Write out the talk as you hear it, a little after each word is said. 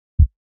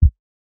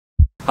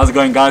How's it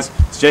going, guys?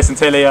 It's Jason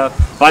Taylor here,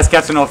 Vice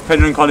Captain of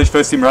Penryn College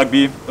First Team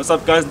Rugby. What's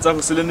up, guys? It's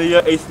Uncle Cylinder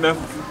here, 8th man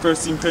for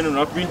First Team Penryn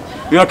Rugby.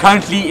 We are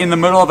currently in the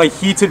middle of a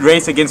heated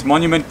race against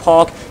Monument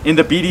Park in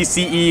the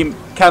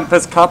BDCE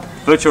Campus Cup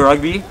Virtual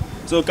Rugby.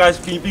 So guys,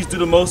 can you please do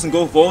the most and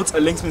go vote? A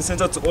link's been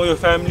sent out to all your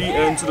family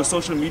and to the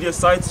social media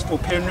sites for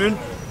Penryn.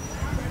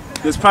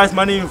 There's prize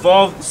money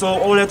involved, so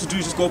all you have to do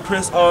is just go on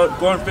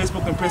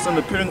Facebook and press on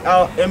the Penryn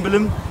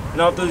emblem. And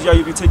after that,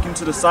 you'll be taken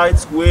to the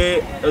sites where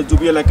there'll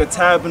be like a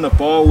tab in the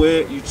bar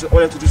where all you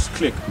have to do is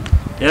click.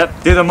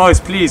 Yep, do the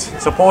most, please.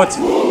 Support.